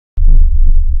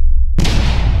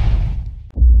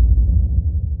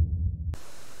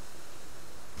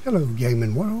Hello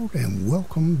gaming world, and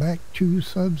welcome back to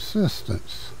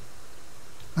Subsistence.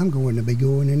 I'm going to be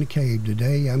going in the cave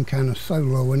today. I'm kind of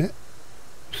soloing it,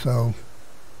 so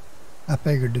I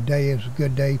figured today is a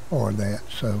good day for that,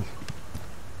 so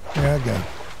here I go.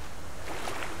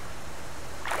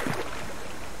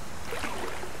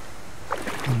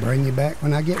 I'll bring you back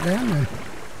when I get down there.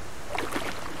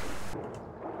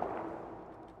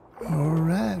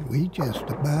 Alright, we just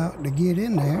about to get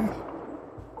in there.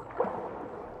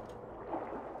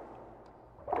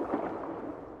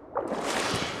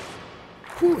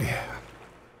 Oh yeah,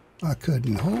 I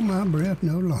couldn't hold my breath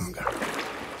no longer.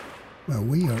 Well,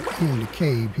 we are in the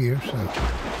cave here, so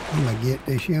I'm going to get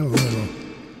this young little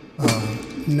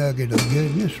nugget of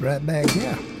goodness right back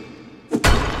here.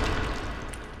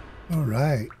 All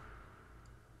right.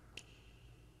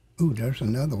 Ooh, there's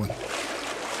another one.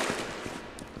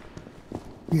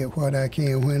 Get what I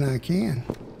can when I can.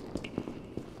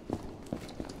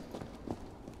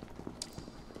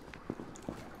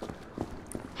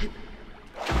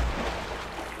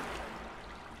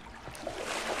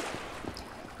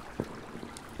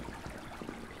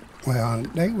 Well,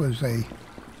 there was a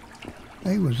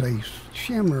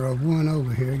shimmer of one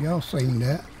over here. Y'all seen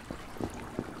that?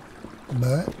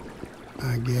 But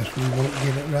I guess we won't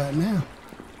get it right now.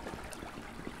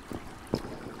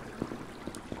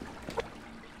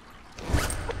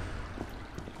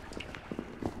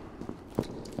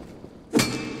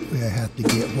 We'll have to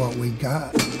get what we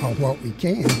got, or what we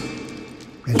can,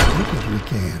 as quick as we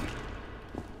can.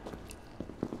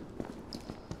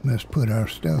 Let's put our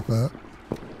stuff up.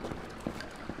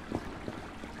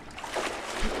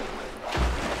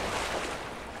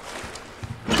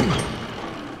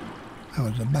 I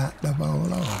was about to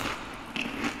fall off.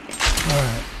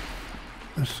 Alright,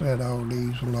 let's set all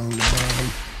these along the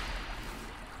bottom.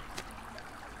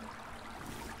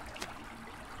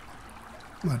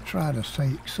 I'm going to try to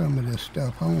take some of this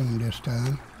stuff home this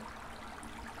time.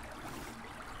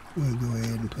 We'll go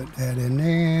ahead and put that in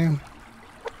there.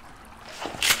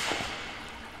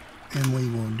 And we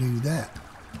will do that,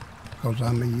 because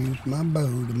I'm going to use my bow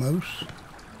the most.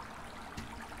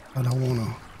 I don't want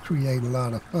to create a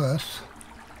lot of fuss.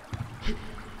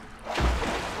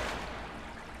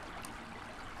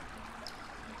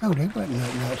 Oh, there wasn't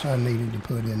nothing else I needed to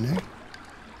put in there.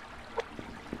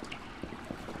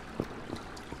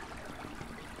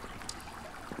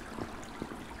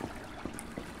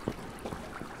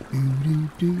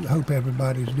 Hope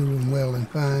everybody's doing well and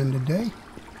fine today.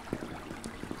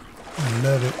 I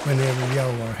love it whenever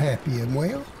y'all are happy and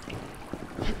well.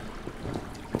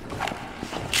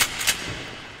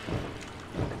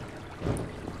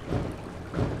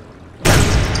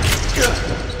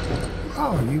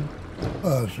 Oh, you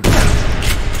buzzer.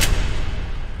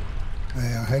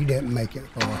 Well, he didn't make it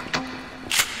far.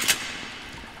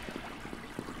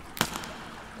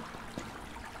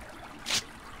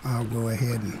 I'll go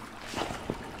ahead and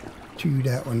chew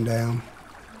that one down.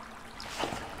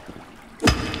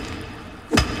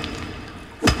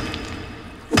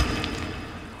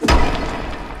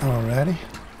 Alrighty.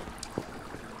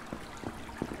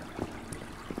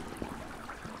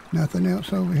 Nothing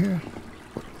else over here?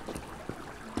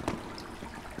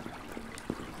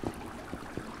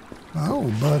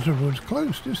 Oh, buzzer was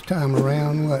close this time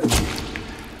around, wasn't it?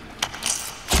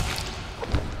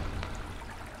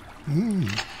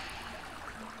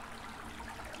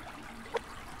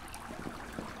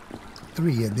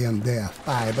 Three of them there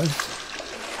fibers.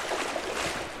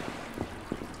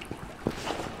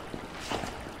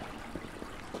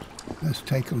 Let's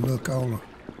take a look all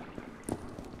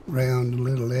around the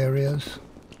little areas.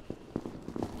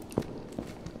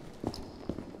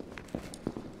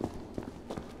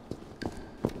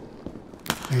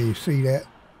 And you see that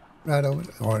right over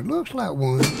there? Or it looks like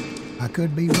one. I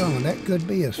could be wrong. That could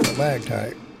be a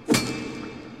stalactite.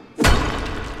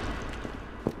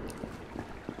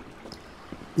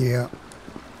 Yeah.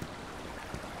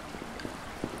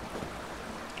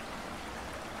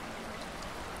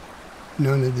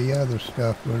 None of the other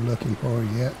stuff we're looking for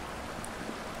yet.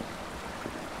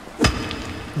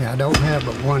 Yeah, I don't have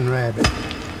but one rabbit.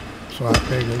 So I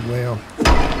figured, well,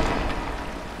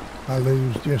 I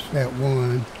lose just that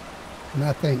one. And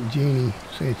I think Jeannie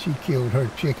said she killed her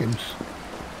chickens.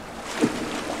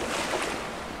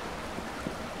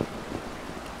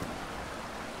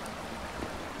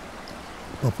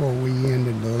 Before we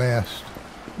ended the last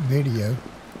video.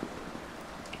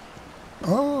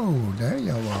 Oh, there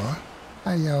y'all are.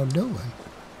 How y'all doing?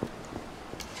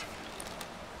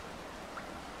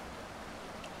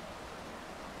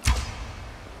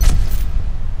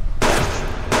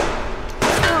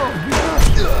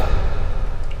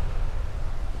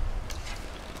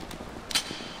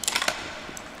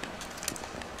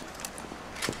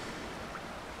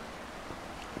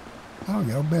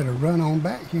 Y'all better run on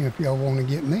back here if y'all want to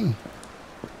get me.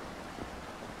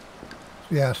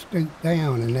 See, I stooped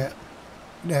down and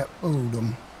that fooled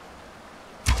them.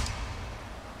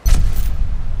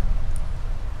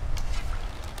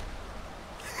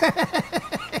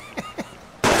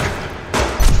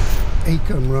 He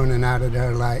come running out of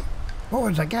there like,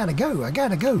 boys, I gotta go, I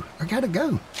gotta go, I gotta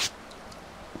go.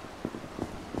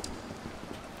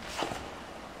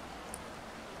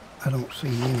 I don't see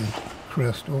any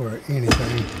crystal or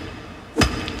anything.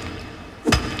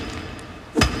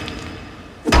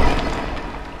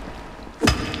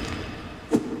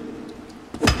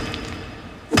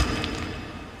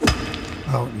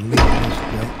 I ought to leave this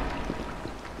junk.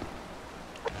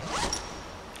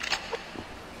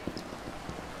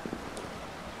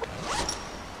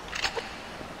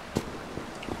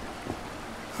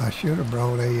 I should have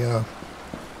brought a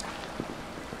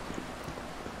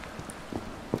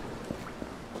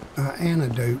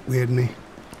antidote with me.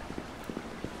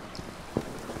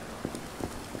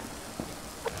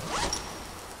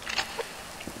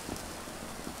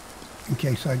 In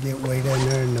case I get way down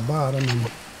there in the bottom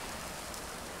and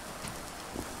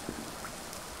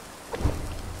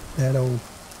that old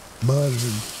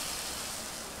buzzard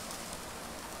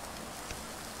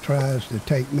tries to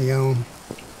take me on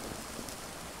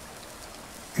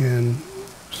and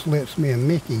slits me a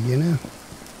Mickey, you know.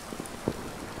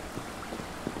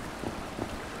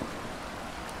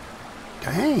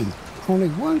 Dang, only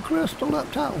one crystal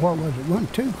up top. What was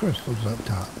it? Two crystals up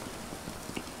top.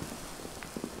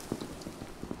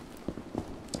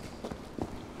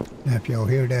 Now if y'all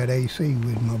hear that AC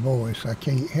with my voice, I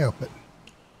can't help it.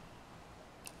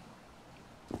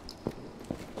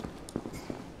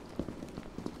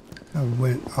 I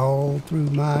went all through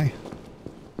my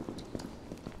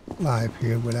life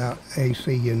here without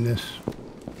AC in this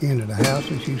end of the house.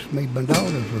 It's used to be my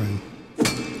daughter's room.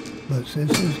 But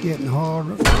since it's getting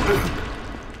hotter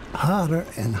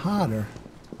and hotter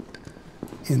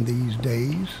in these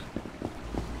days,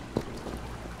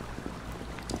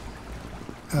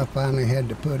 I finally had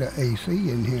to put an AC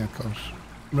in here because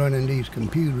running these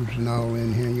computers and all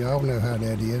in here, you all know how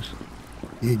that is.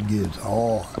 It gets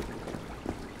hot.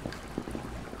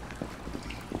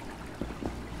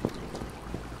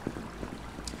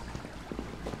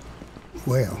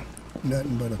 Well,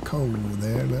 nothing but a coal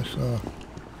there.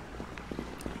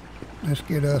 Let's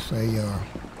get us a,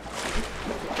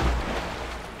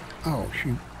 oh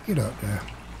shoot, get up there.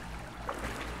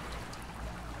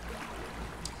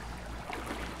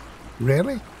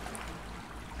 Really?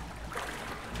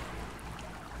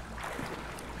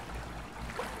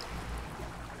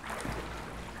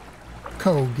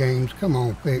 Cold games, come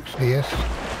on, fix this.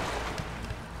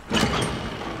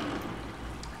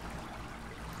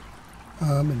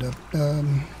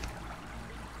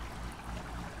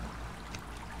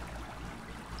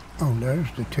 Oh,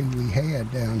 there's the two we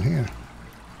had down here.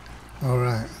 All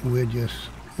right, we'll just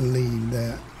leave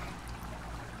that.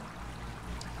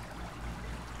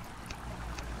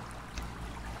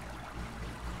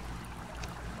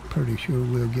 Pretty sure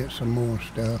we'll get some more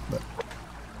stuff, but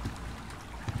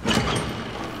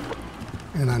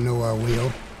and I know I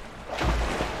will.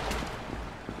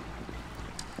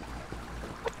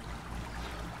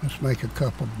 Let's make a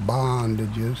couple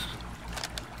bondages.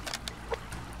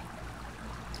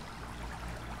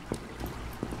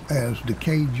 As the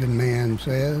Cajun man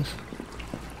says,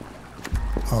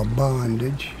 a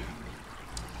bondage.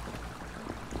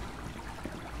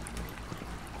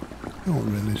 I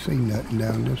don't really see nothing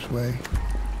down this way.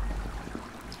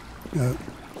 I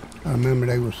remember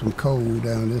there was some coal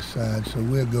down this side, so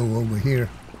we'll go over here.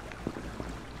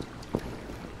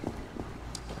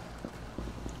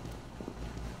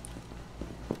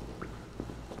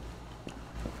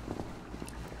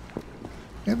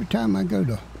 Every time I go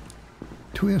to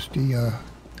twist the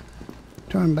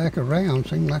turn back around,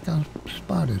 seems like I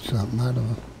spotted something out of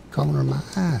the corner of my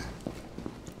eye.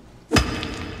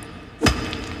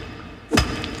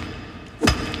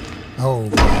 Oh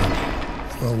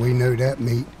gosh. Well, we know that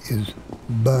meat is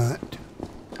burnt.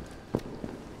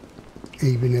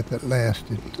 Even if it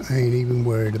lasted, I ain't even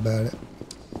worried about it.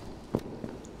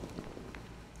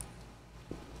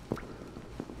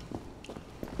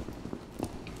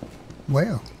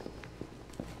 Well,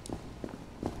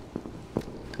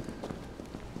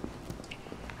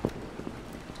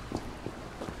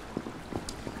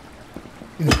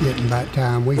 it's getting about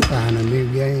time we find a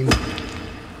new game.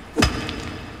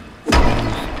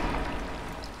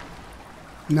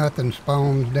 Nothing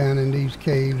spawns down in these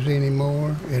caves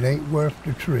anymore. It ain't worth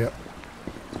the trip.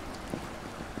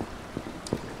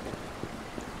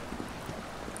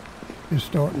 is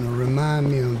starting to remind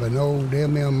me of an old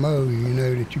MMO, you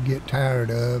know, that you get tired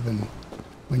of, and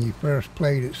when you first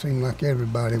played it seemed like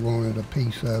everybody wanted a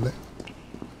piece of it,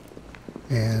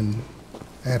 and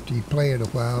after you play it a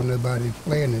while nobody's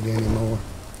playing it anymore.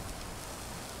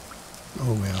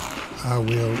 Oh well, I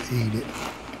will eat it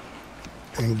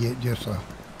and get just a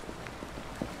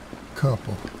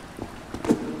couple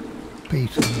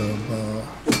pieces of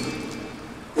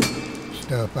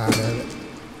stuff out of it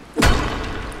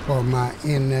for my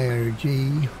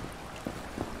energy.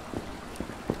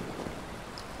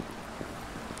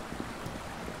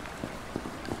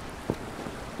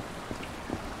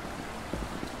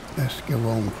 Let's go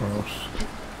on across.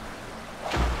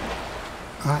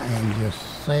 I am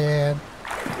just sad.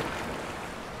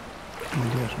 Let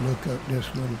me just look up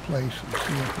this little place and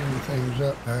see if anything's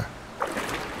up there.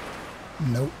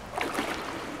 Nope.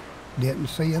 Didn't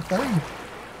see a thing.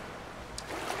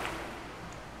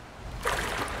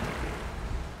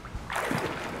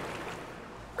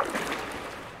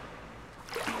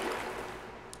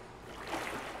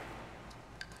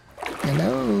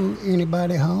 Hello,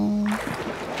 anybody home?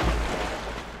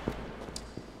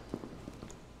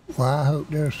 Well, I hope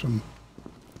there's some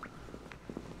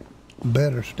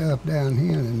better stuff down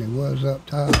here than there was up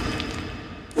top.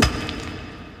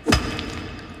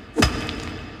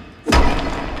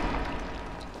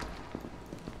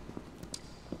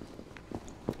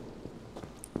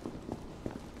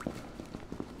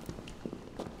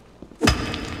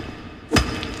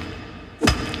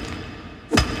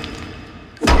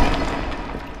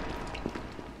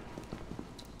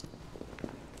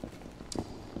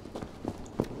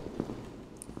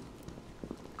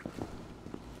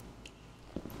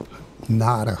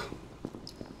 Nada.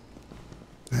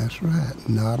 That's right,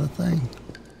 not a thing.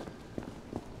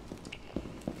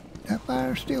 That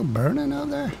fire's still burning out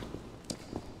there?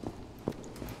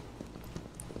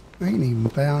 I ain't even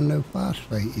found no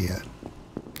phosphate yet.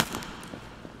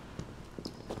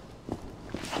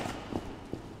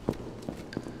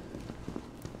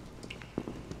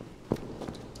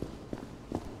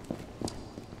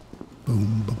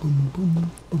 Boom, boom, boom,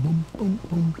 boom, boom, boom,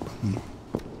 boom, boom.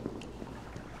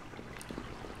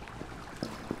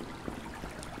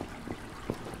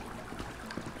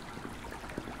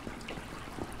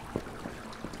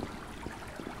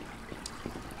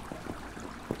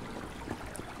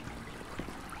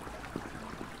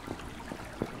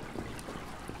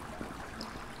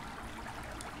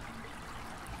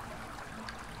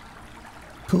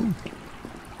 Cool.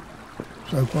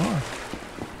 So far.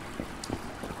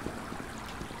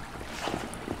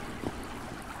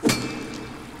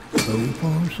 So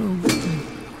far, so good.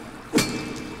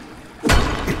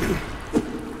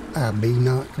 I be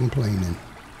not complaining.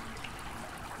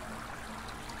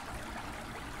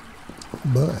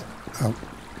 But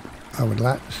I would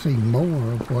like to see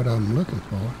more of what I'm looking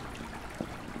for.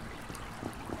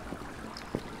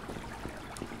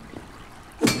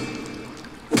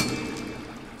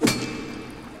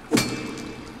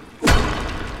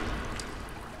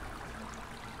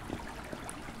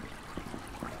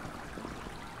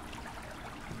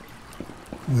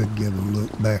 We'll give a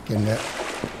look back in that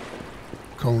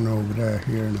corner over there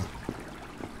here in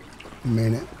a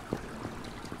minute.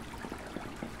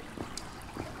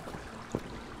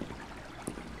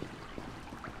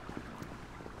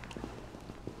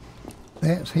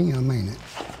 That's him, ain't it?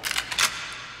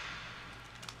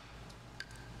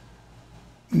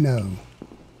 No.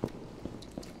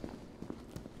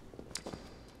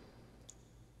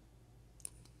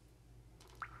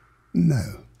 No.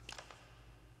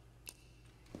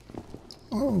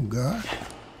 Oh, gosh.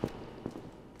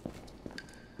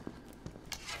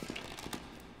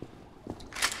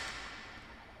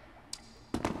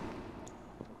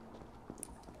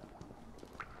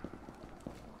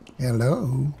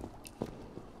 Hello?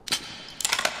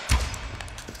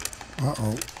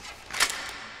 Uh-oh.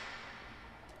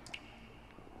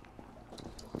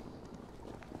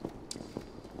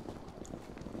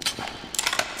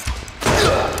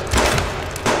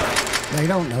 They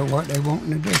don't know what they're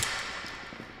wanting to do.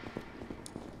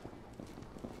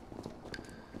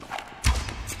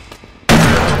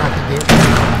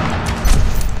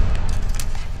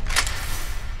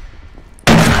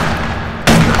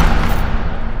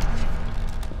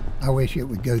 I wish it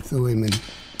would go through him and...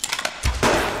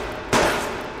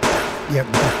 Yep,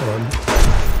 that's one.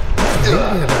 He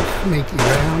did a sneaky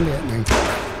round, didn't he?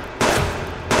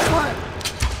 What?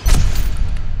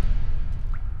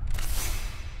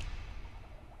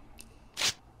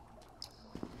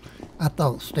 I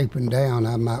thought stooping down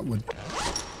I would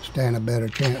stand a better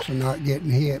chance of not getting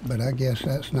hit, but I guess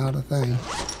that's not a thing.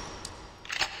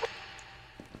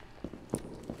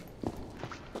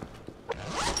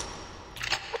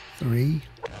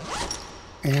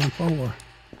 and 4.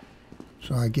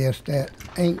 So I guess that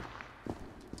ain't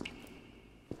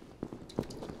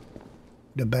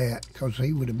the bat, because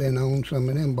he would have been on some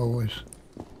of them boys.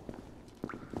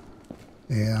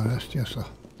 Yeah, that's just a...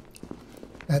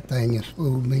 That thing has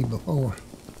fooled me before.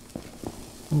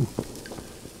 Ooh.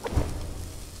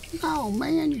 No,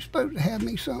 man, you're supposed to have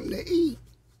me something to eat.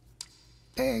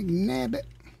 Dag nabbit.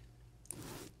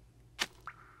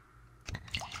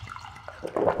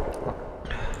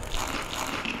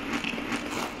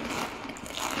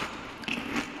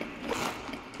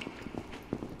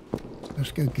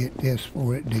 Let's go get this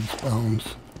before it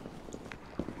despawns.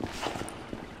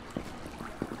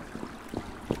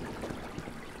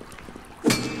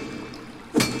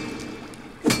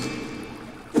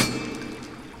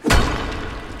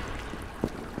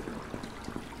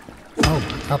 Oh,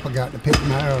 I forgot to pick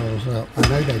my arrows up. I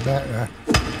know they back there.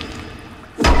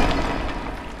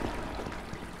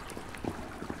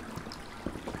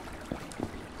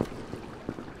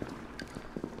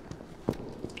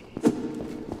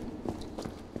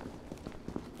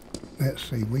 Let's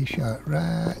see, we shot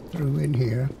right through in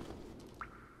here.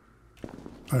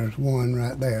 There's one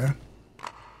right there.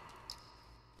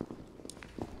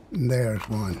 And there's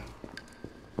one.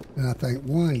 And I think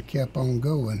one kept on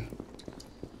going.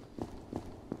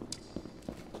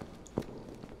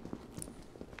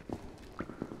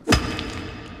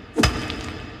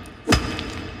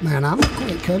 Man, I'm gonna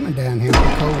quit coming down here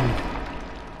for cold.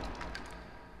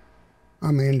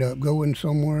 I'm gonna end up going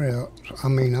somewhere else. I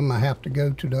mean, I'm gonna have to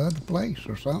go to the other place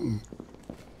or something.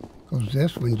 Because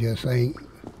this one just ain't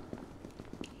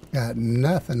got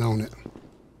nothing on it.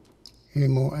 Any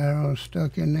more arrows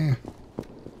stuck in there?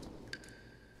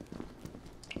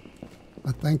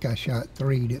 I think I shot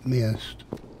 3 that missed.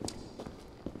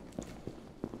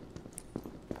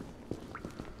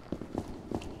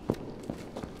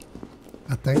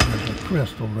 I think there's a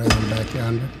crystal round back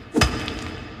yonder.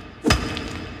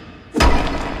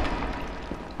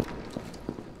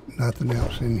 Nothing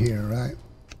else in here, right?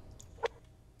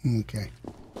 Okay.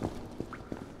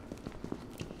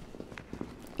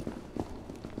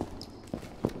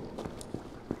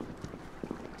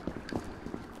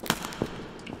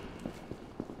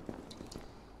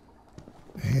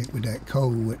 The heck with that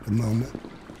coal at the moment.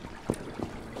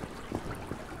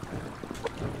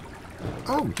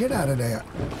 Oh, get out of there.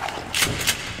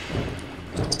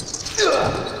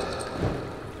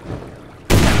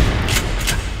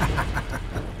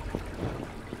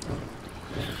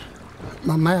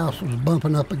 My mouse was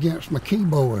bumping up against my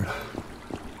keyboard.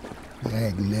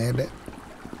 Dag nabbit.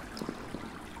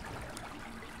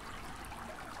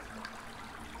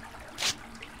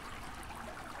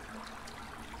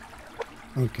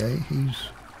 Okay, he's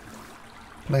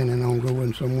planning on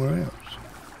going somewhere else.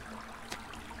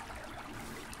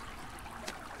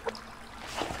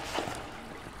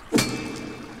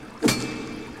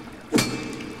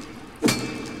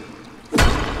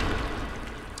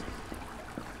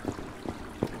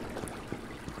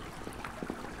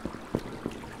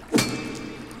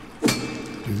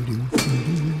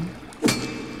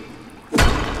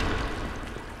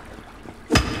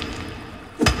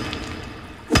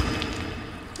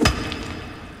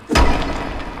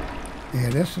 Yeah,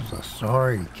 this is a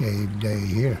sorry cave day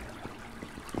here.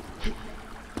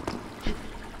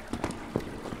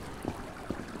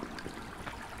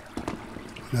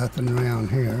 Nothing around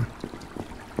here.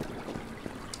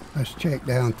 Let's check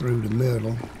down through the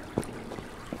middle.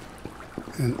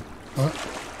 And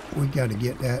we got to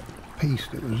get that piece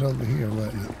that was over here,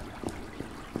 wasn't it?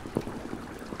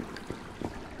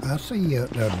 I see you up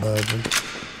there, buzzard.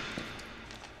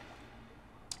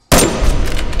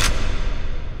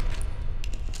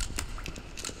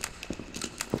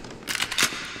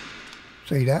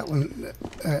 See, that one,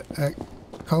 that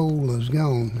coal is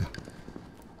gone.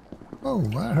 Oh,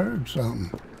 I heard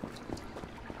something.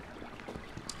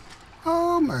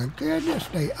 Oh my goodness,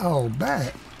 they all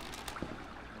back.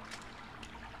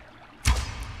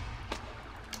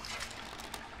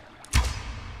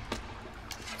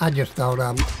 I just thought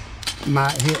I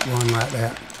might hit one like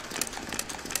that.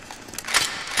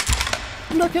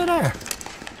 Look at there.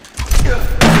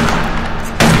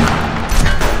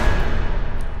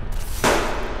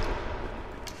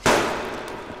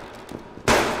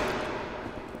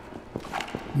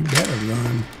 You better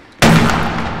run.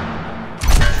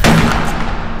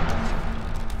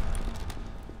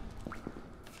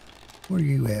 Where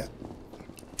you at?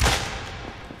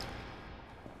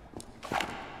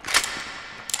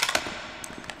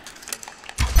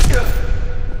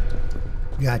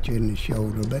 Got you in the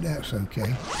shoulder, but that's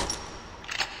okay.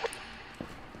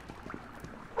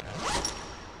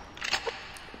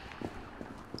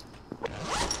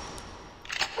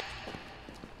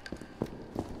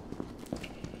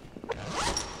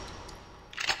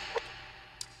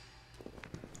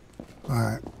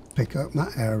 pick up my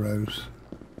arrows.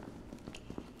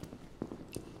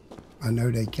 I know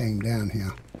they came down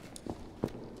here.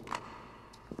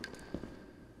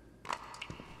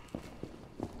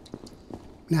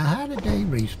 Now, how did they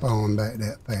respawn back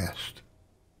that fast?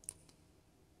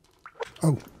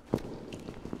 Oh,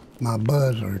 my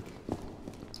buzzard.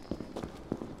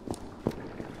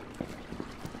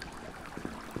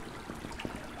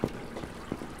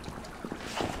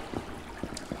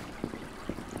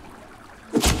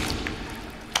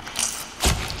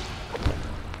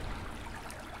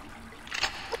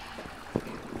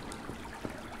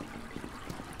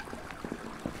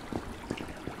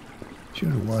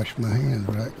 Should have washed my hands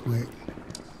right quick.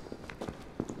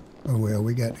 Oh well,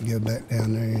 we got to go back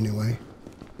down there anyway.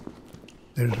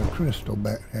 There's a crystal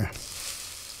back there.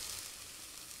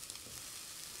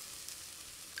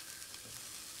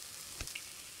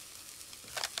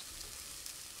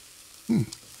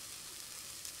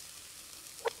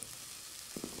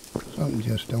 Something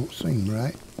just don't seem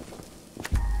right.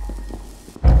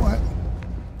 What?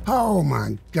 Oh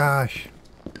my gosh.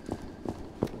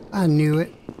 I knew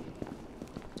it.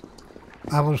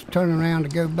 I was turning around to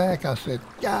go back. I said,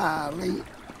 golly.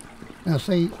 Now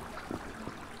see,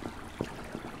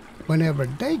 whenever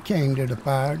they came to the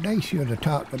fire, they should have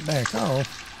topped it back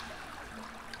off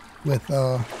with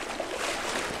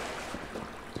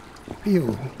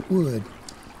fuel, wood.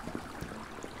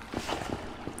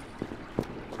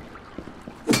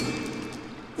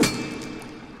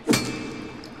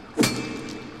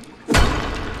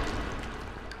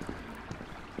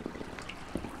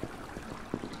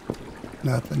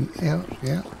 Nothing else,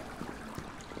 yeah.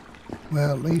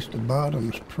 Well, at least the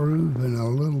bottom's proven a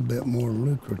little bit more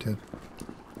lucrative.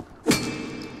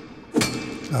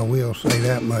 I will say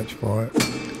that much for it.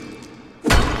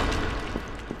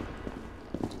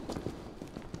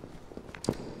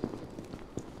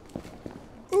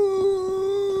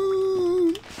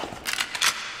 Ooh,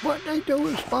 what they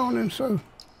doing spawning so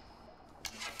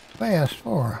fast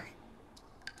for?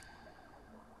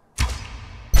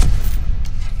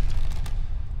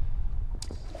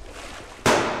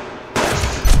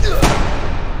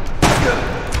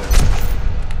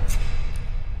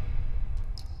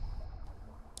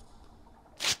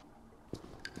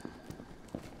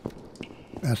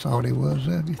 That's all he was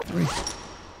of you three.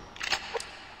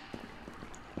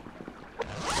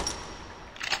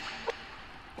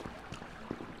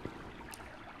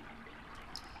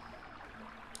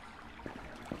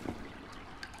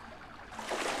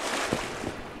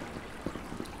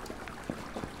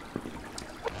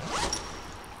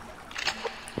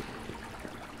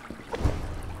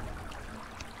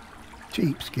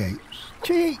 Cheapskates.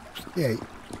 Cheapskates.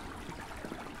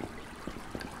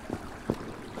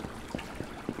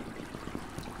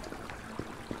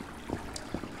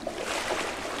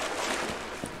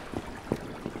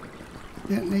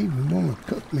 Didn't even want to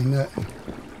cook me nothing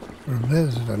for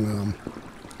visiting them.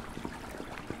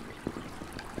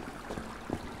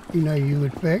 You know, you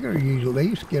would figure you'd at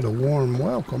least get a warm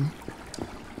welcome.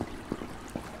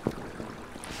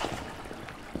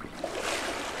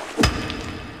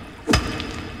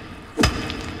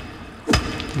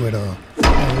 With a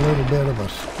little bit of a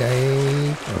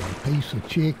steak or a piece of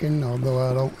chicken,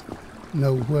 although I don't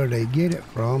know where they get it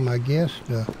from. I guess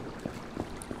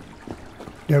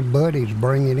their buddies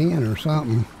bring it in or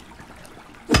something.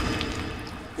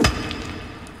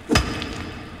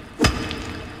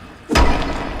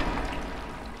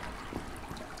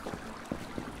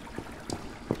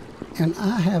 And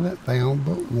I haven't found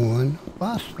but one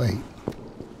phosphate.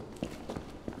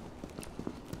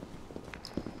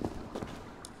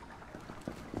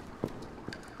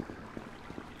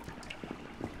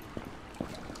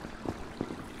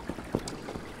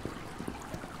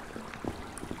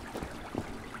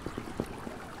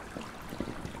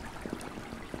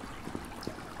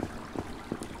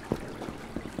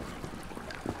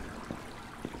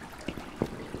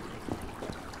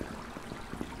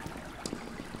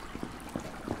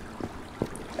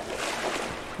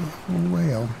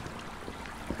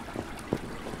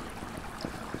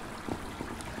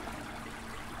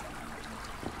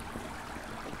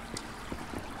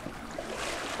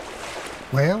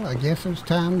 Well, I guess it's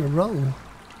time to roll.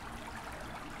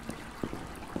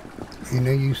 You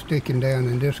know, you sticking down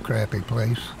in this crappy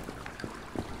place.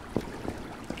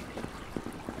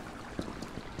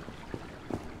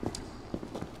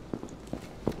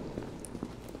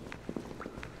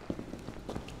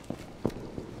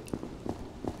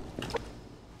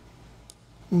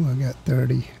 Oh, I got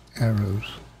 30 arrows.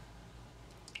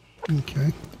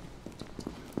 Okay.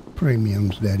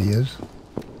 Premiums, that is.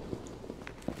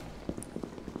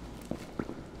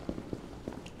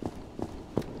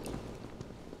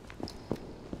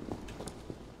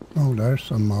 Oh, there's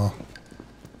some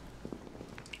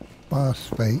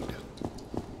phosphate.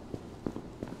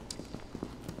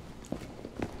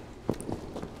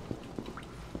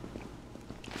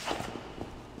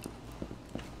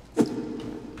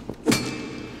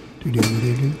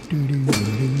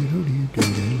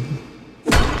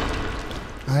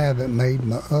 I haven't made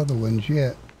my other ones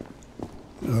yet.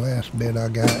 The last bit I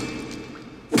got.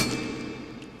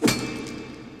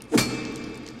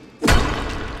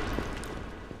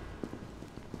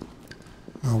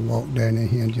 I'll walk down in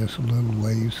here just a little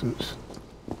ways since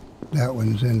that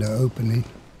one's in the opening.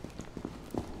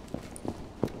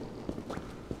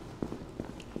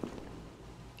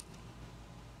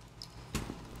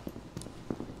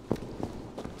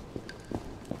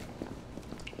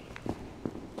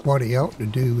 What he ought to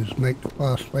do is make the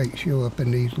phosphate show up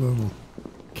in these little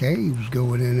caves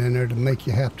going in there to make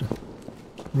you have to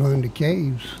run the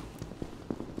caves.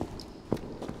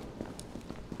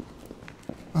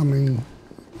 I mean,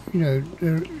 you know,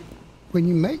 when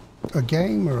you make a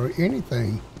game or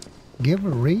anything, give a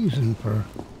reason for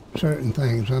certain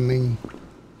things. I mean,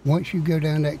 once you go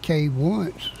down that cave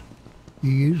once,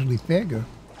 you usually figure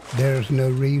there's no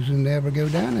reason to ever go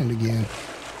down it again.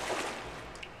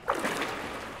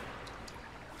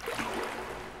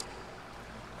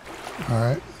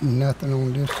 Alright, nothing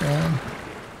on this side.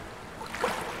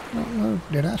 I don't know,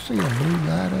 did I see a blue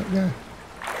light up there?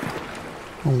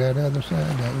 On that other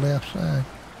side, that left side.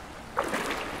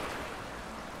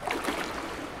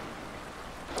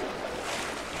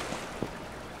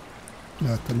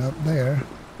 Nothing up there.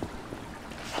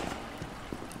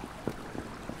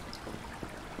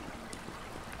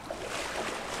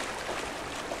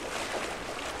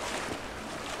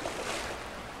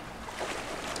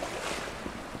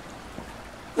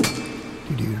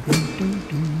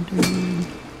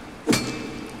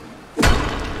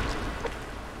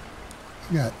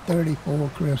 I got 34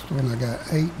 crystal and I got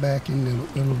 8 back in the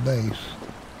little base.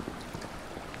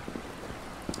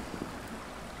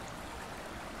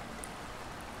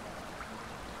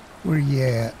 Where you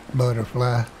at,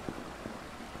 butterfly?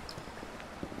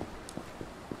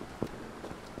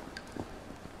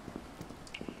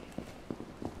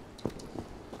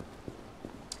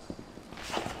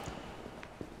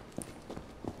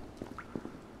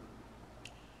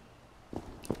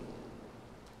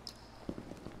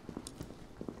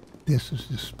 This is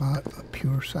the spot of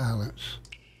pure silence.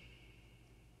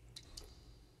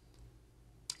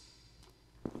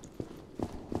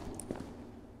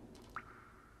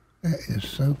 That is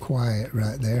so quiet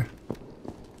right there.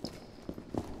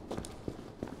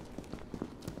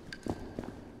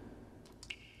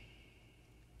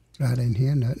 Right in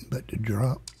here, nothing but the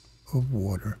drop of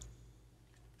water.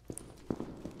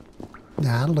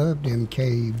 Now, I love them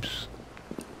caves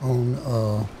on,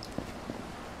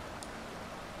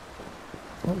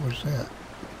 what was that?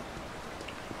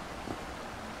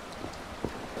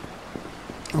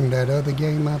 On that other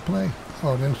game I play?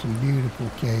 Oh, there's some beautiful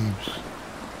caves.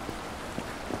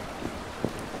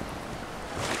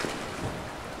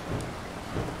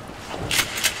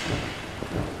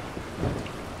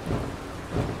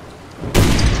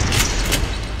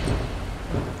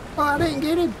 Oh, I didn't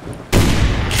get him.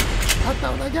 I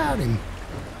thought I got him.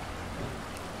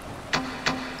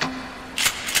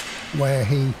 Where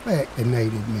he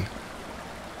vaccinated me.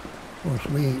 Of course,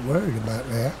 we ain't worried about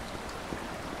that.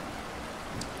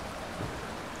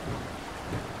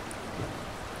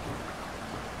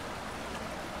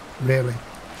 Really?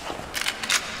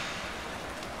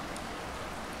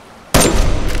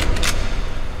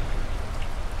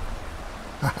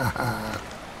 Ha ha ha.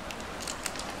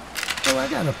 Oh, I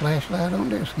got a flashlight on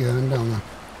this gun, don't I?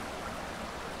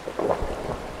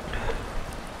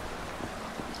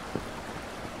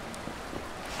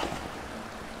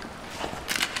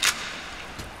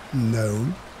 No.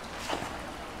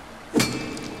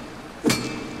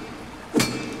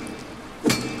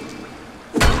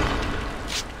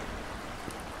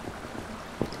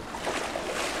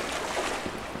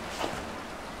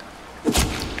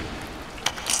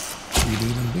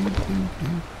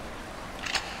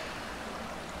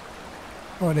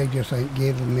 Or they just ain't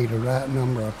giving me the right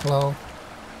number of cloth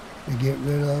to get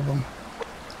rid of them,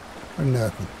 or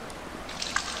nothing.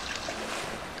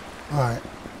 Alright.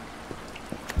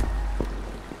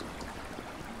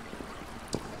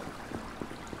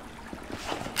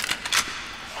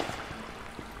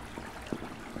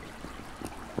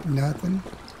 Nothing.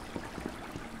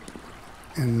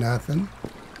 And nothing.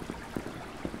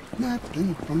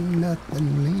 Nothing from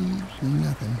nothing leaves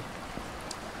nothing.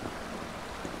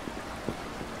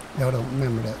 Y'all don't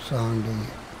remember that song, do you?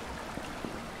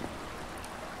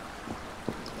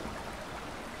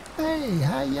 Hey,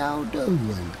 how y'all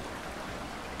doing?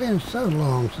 Been so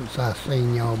long since I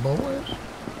seen y'all boys.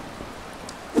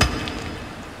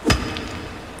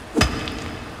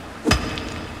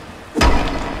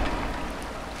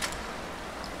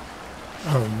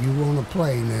 Oh, you want to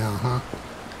play now, huh?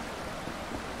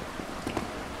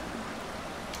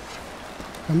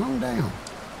 Come on down.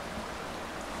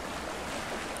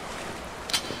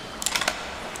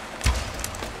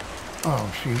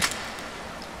 Oh, shoot.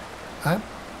 I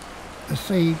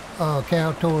see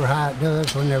cow tour how it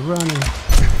does when they're running.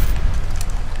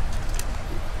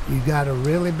 You gotta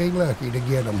really be lucky to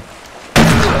get them.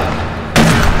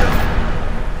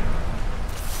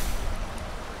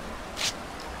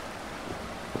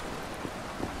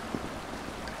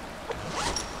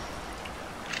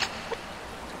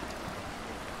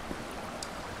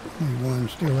 There's one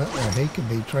still up there. He could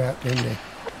be trapped in the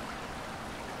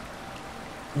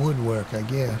woodwork, I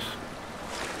guess.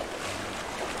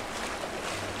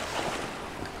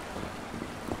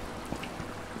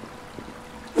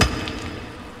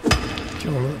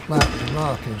 Sure looks like the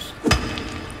rock is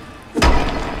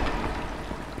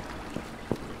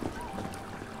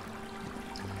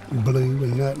blue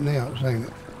and nothing else, ain't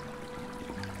it?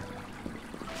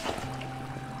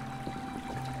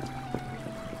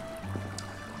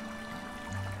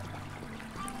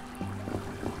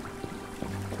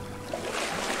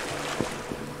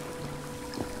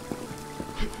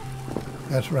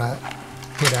 That's right.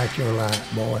 Put out your light,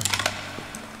 boy.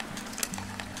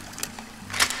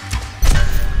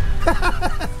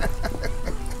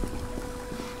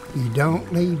 You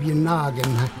don't leave your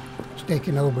noggin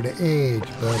sticking over the edge,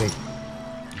 buddy.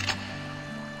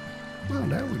 Well,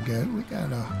 there we go. We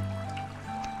got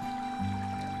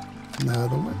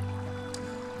another one.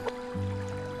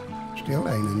 Still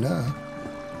ain't enough.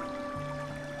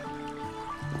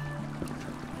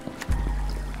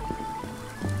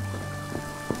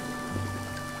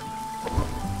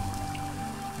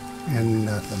 And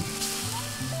nothing.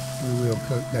 We will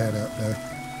cook that up though.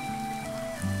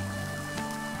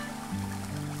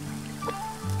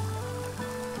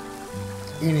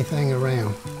 Anything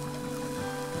around.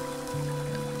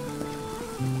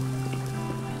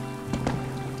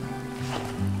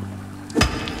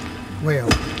 Well,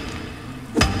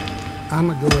 I'm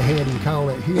gonna go ahead and call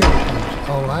it here because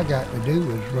all I got to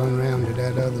do is run around to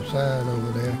that other side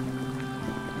over there.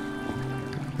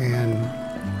 And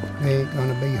there ain't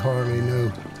gonna be hardly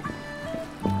no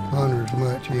hunters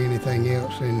much or anything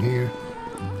else in here.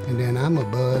 And then I'm a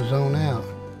buzz on out.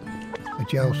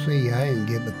 But y'all see I ain't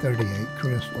get but 38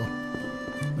 crystal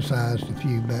besides the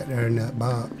few back there in that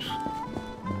box.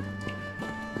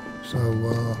 So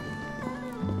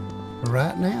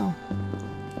right now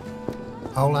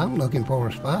all I'm looking for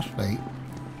is phosphate.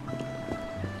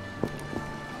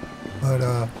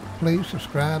 But please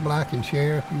subscribe, like, and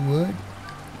share if you would.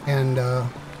 And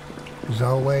as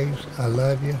always, I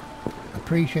love you,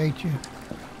 appreciate you,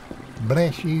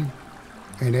 bless you,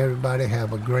 and everybody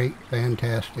have a great,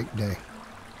 fantastic day.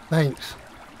 Thanks.